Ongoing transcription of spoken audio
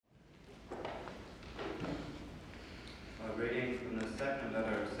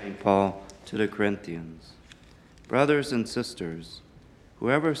Paul to the Corinthians. Brothers and sisters,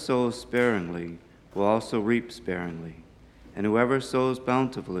 whoever sows sparingly will also reap sparingly, and whoever sows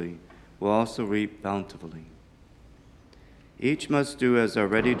bountifully will also reap bountifully. Each must do as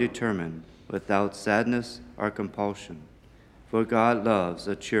already determined, without sadness or compulsion, for God loves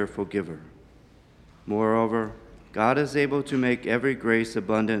a cheerful giver. Moreover, God is able to make every grace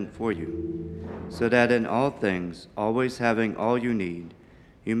abundant for you, so that in all things, always having all you need,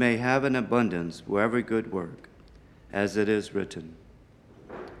 you may have an abundance for every good work, as it is written,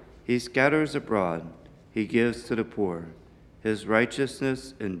 He scatters abroad, He gives to the poor, His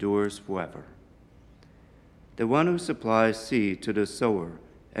righteousness endures forever. The one who supplies seed to the sower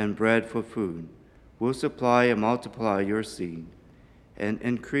and bread for food will supply and multiply your seed and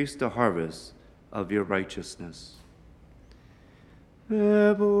increase the harvest of your righteousness.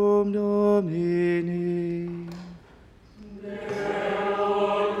 Verbum Domini.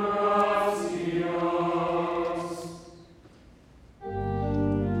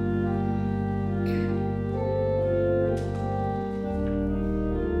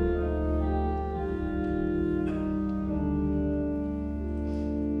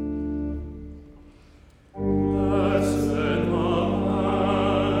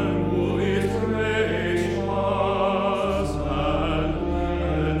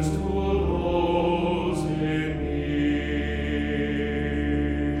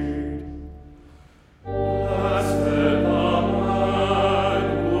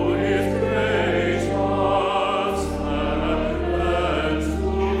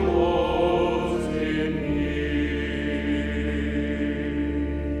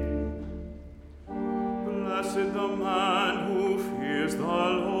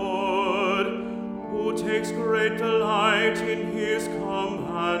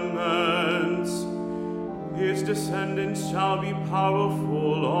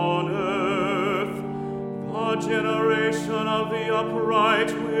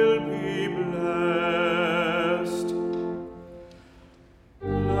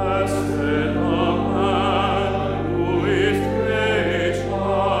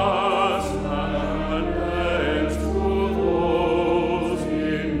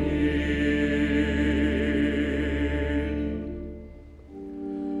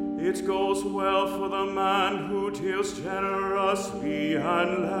 It goes well for the man who deals generously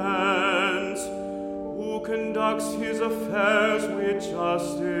and lends, who conducts his affairs with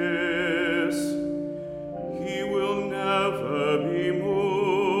justice. He will never be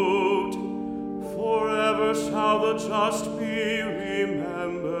moved. Forever shall the just be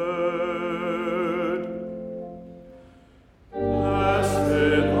remembered. Blessed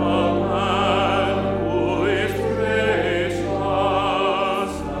the man who is gracious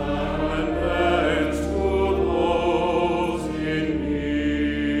and lends to those in need.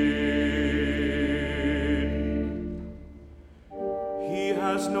 He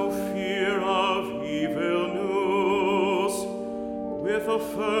has no fear of evil news. With a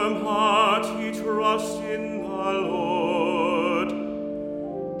firm heart he trusts in the Lord.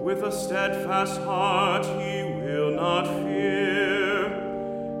 With a steadfast heart he will not fear.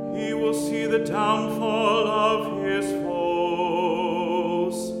 He will see the downfall of his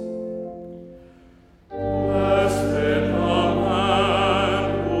foes. Blessed the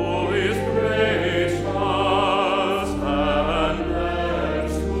man who is gracious and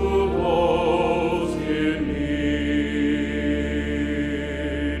lends to those in need.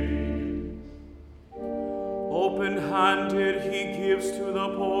 Open-handed he gives to the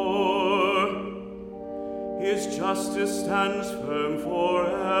poor. His justice stands firm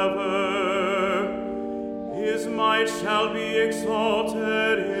forever. His might shall be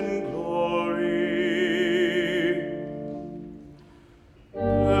exalted in glory.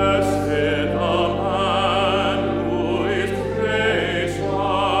 Blessed the man who is gracious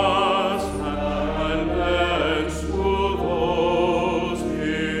and lends to those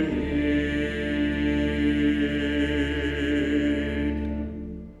in need.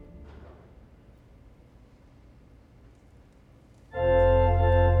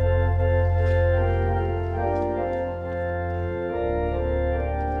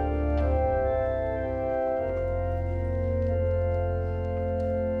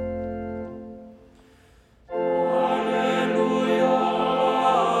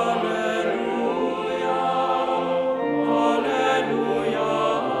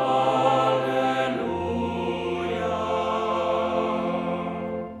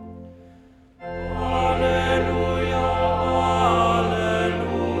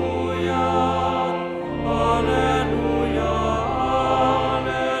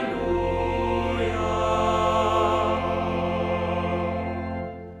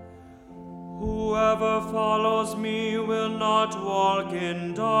 follows me will not walk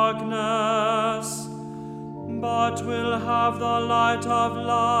in darkness, but will have the light of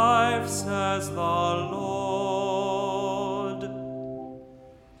life, says the Lord.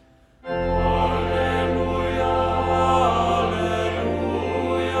 Alleluia, alleluia,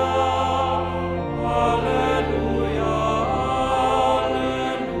 alleluia,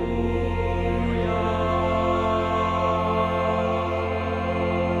 alleluia.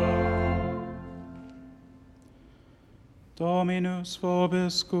 Dominus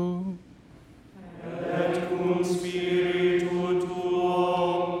vobiscum. Et cum spiritu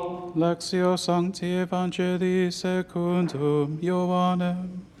tuo. Lectio Sancti Evangelii secundum Ioannem.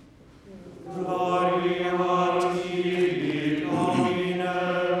 Gloria a tibi, Domine.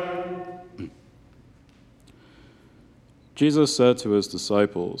 Jesus said to his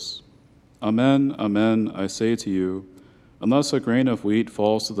disciples, Amen, amen, I say to you, unless a grain of wheat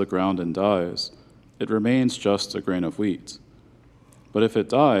falls to the ground and dies, it remains just a grain of wheat. But if it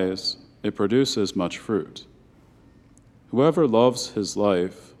dies, it produces much fruit. Whoever loves his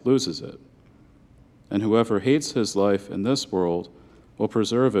life loses it, and whoever hates his life in this world will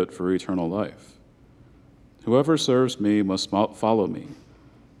preserve it for eternal life. Whoever serves me must follow me,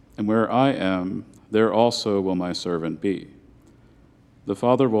 and where I am, there also will my servant be. The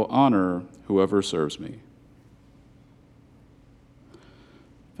Father will honor whoever serves me.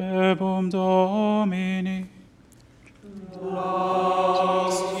 Verbum Domini.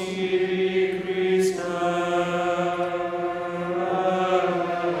 Laus tibi, Christe.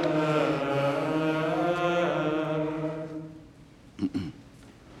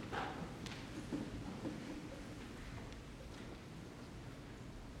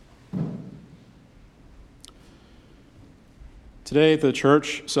 Today, the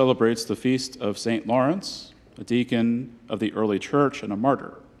Church celebrates the feast of St. Lawrence, a deacon of the early Church and a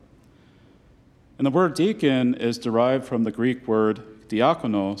martyr. And the word deacon is derived from the Greek word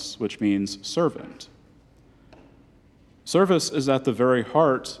diakonos, which means servant. Service is at the very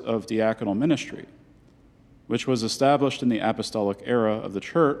heart of diaconal ministry, which was established in the apostolic era of the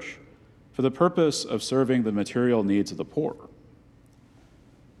Church for the purpose of serving the material needs of the poor.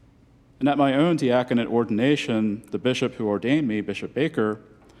 And at my own diaconate ordination, the bishop who ordained me, Bishop Baker,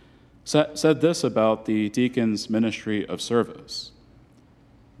 said this about the deacon's ministry of service.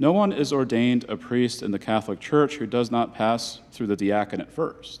 No one is ordained a priest in the Catholic Church who does not pass through the diaconate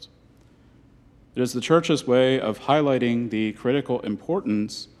first. It is the Church's way of highlighting the critical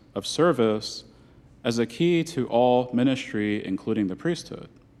importance of service as a key to all ministry, including the priesthood.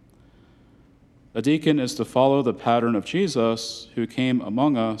 A deacon is to follow the pattern of Jesus, who came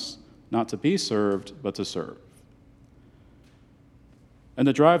among us not to be served, but to serve. And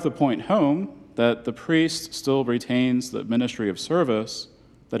to drive the point home that the priest still retains the ministry of service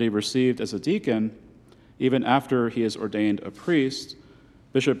that he received as a deacon, even after he is ordained a priest,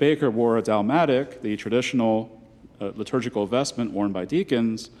 Bishop Baker wore a dalmatic, the traditional liturgical vestment worn by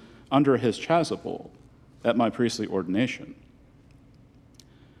deacons, under his chasuble at my priestly ordination.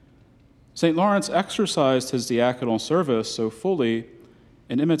 St. Lawrence exercised his diaconal service so fully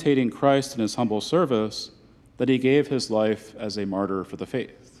in imitating Christ in his humble service that he gave his life as a martyr for the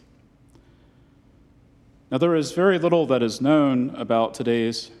faith. Now, there is very little that is known about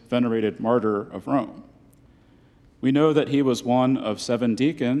today's venerated martyr of Rome. We know that he was one of 7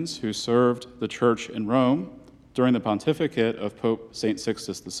 deacons who served the Church in Rome during the pontificate of Pope St.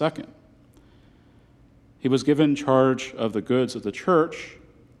 Sixtus II. He was given charge of the goods of the Church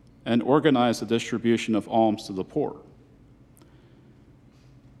and organized the distribution of alms to the poor.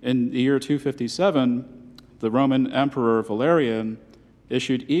 In the year 257, the Roman Emperor Valerian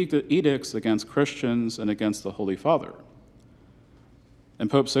issued edicts against Christians and against the Holy Father. And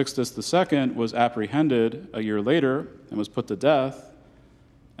Pope Sixtus II was apprehended a year later and was put to death,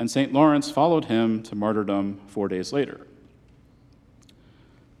 and St. Lawrence followed him to martyrdom 4 days later.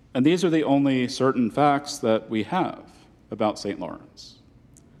 And these are the only certain facts that we have about St. Lawrence.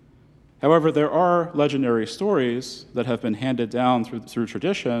 However, there are legendary stories that have been handed down through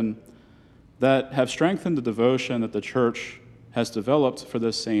tradition that have strengthened the devotion that the Church has developed for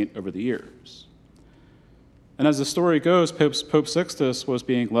this saint over the years. And as the story goes, Pope Sixtus was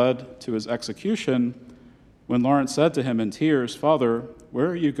being led to his execution when Lawrence said to him in tears, "Father, where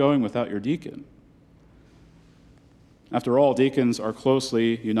are you going without your deacon?" After all, deacons are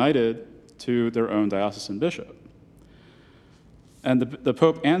closely united to their own diocesan bishop. And the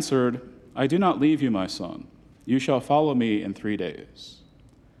Pope answered, "I do not leave you, my son. You shall follow me in 3 days."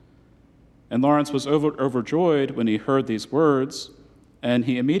 And Lawrence was overjoyed when he heard these words, and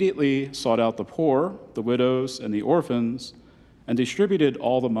he immediately sought out the poor, the widows, and the orphans, and distributed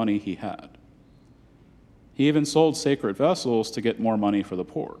all the money he had. He even sold sacred vessels to get more money for the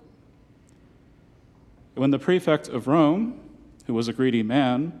poor. When the prefect of Rome, who was a greedy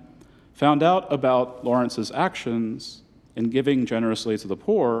man, found out about Lawrence's actions in giving generously to the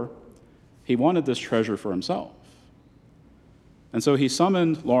poor, he wanted this treasure for himself. And so he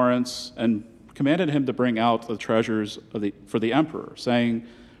summoned Lawrence and commanded him to bring out the treasures for the emperor, saying,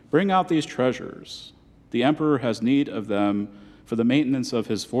 "Bring out these treasures. The emperor has need of them for the maintenance of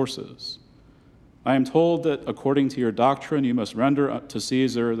his forces. I am told that according to your doctrine, you must render to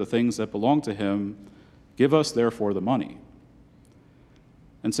Caesar the things that belong to him. Give us, therefore, the money."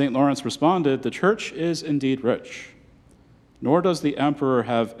 And St. Lawrence responded, "The church is indeed rich, nor does the emperor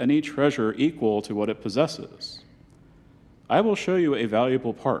have any treasure equal to what it possesses. I will show you a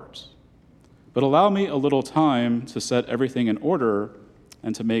valuable part, but allow me a little time to set everything in order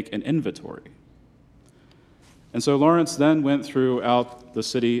and to make an inventory." And so Lawrence then went throughout the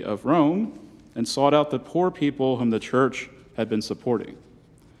city of Rome and sought out the poor people whom the church had been supporting.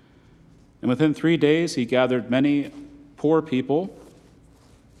 And within 3 days, he gathered many poor people,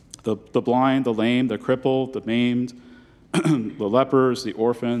 the blind, the lame, the crippled, the maimed, the lepers, the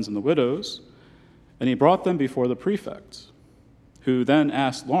orphans, and the widows, and he brought them before the prefect, who then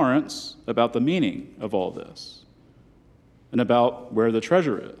asked Lawrence about the meaning of all this and about where the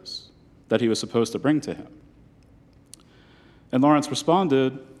treasure is that he was supposed to bring to him. And Lawrence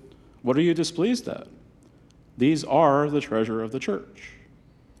responded, "What are you displeased at? These are the treasure of the church."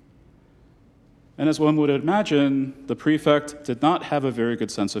 And as one would imagine, the prefect did not have a very good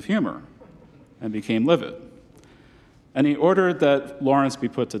sense of humor and became livid. And he ordered that Lawrence be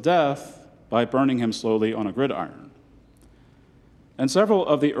put to death by burning him slowly on a gridiron. And several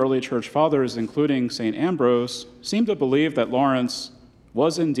of the early church fathers, including St. Ambrose, seem to believe that Lawrence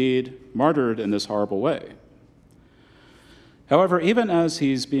was indeed martyred in this horrible way. However, even as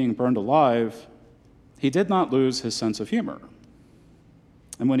he's being burned alive, he did not lose his sense of humor.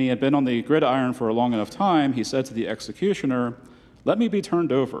 And when he had been on the gridiron for a long enough time, he said to the executioner, "Let me be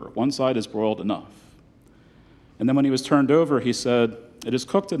turned over. One side is broiled enough." And then when he was turned over, he said, "It is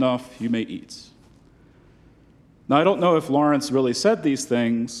cooked enough, you may eat." Now, I don't know if Lawrence really said these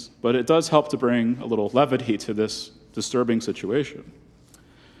things, but it does help to bring a little levity to this disturbing situation.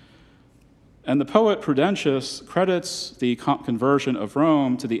 And the poet Prudentius credits the conversion of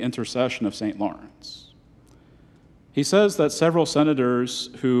Rome to the intercession of St. Lawrence. He says that several senators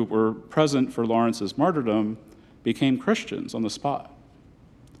who were present for Lawrence's martyrdom became Christians on the spot.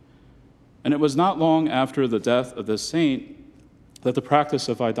 And it was not long after the death of this saint that the practice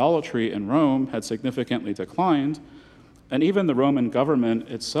of idolatry in Rome had significantly declined, and even the Roman government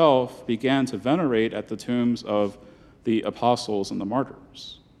itself began to venerate at the tombs of the apostles and the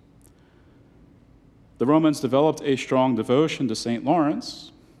martyrs. The Romans developed a strong devotion to St.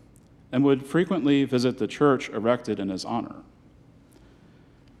 Lawrence and would frequently visit the church erected in his honor.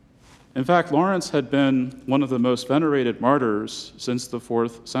 In fact, Lawrence had been one of the most venerated martyrs since the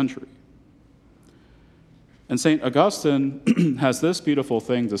 4th century. And St. Augustine has this beautiful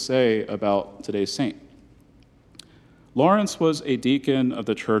thing to say about today's saint. Lawrence was a deacon of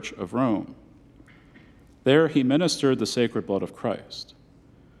the Church of Rome. There he ministered the sacred blood of Christ.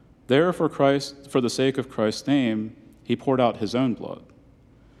 There, for the sake of Christ's name, he poured out his own blood.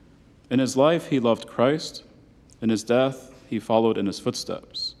 In his life, he loved Christ. In his death, he followed in his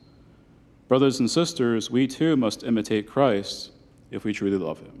footsteps. Brothers and sisters, we too must imitate Christ if we truly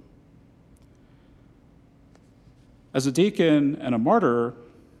love him. As a deacon and a martyr,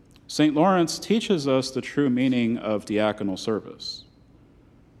 St. Lawrence teaches us the true meaning of diaconal service.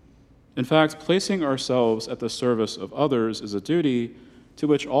 In fact, placing ourselves at the service of others is a duty to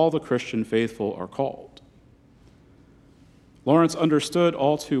which all the Christian faithful are called. Lawrence understood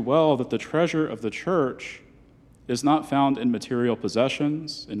all too well that the treasure of the church is not found in material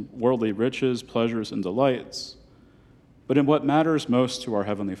possessions, in worldly riches, pleasures, and delights, but in what matters most to our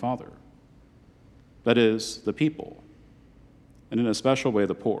Heavenly Father. That is, the people, and in a special way,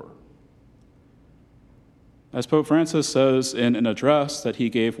 the poor. As Pope Francis says in an address that he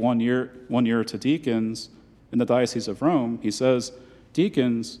gave one year to deacons in the Diocese of Rome, he says,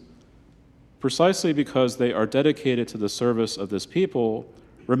 "Deacons, precisely because they are dedicated to the service of this people,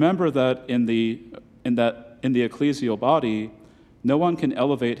 remember that in the ecclesial body, no one can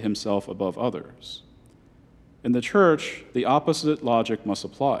elevate himself above others. In the church, the opposite logic must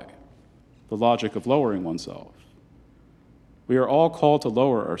apply, the logic of lowering oneself. We are all called to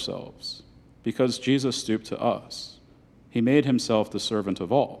lower ourselves, because Jesus stooped to us. He made himself the servant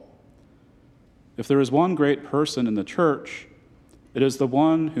of all. If there is one great person in the church, it is the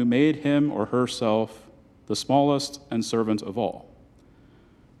one who made him or herself the smallest and servant of all.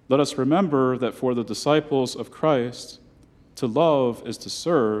 let us remember that for the disciples of Christ, to love is to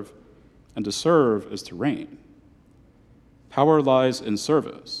serve, and to serve is to reign. Power lies in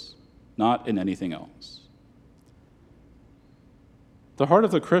service, not in anything else. The heart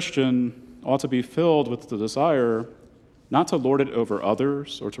of the Christian ought to be filled with the desire not to lord it over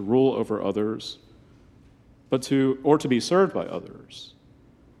others or to rule over others, or to be served by others,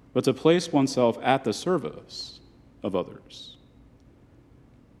 but to place oneself at the service of others.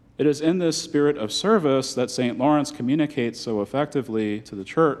 It is in this spirit of service that St. Lawrence communicates so effectively to the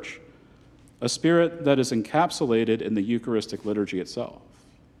Church, a spirit that is encapsulated in the Eucharistic liturgy itself.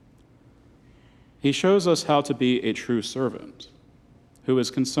 He shows us how to be a true servant, who is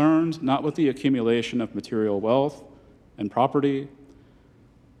concerned not with the accumulation of material wealth and property,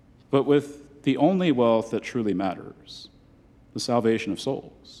 but with the only wealth that truly matters, the salvation of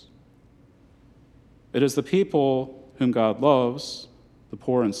souls. It is the people whom God loves, the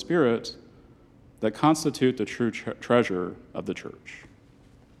poor in spirit, that constitute the true treasure of the Church.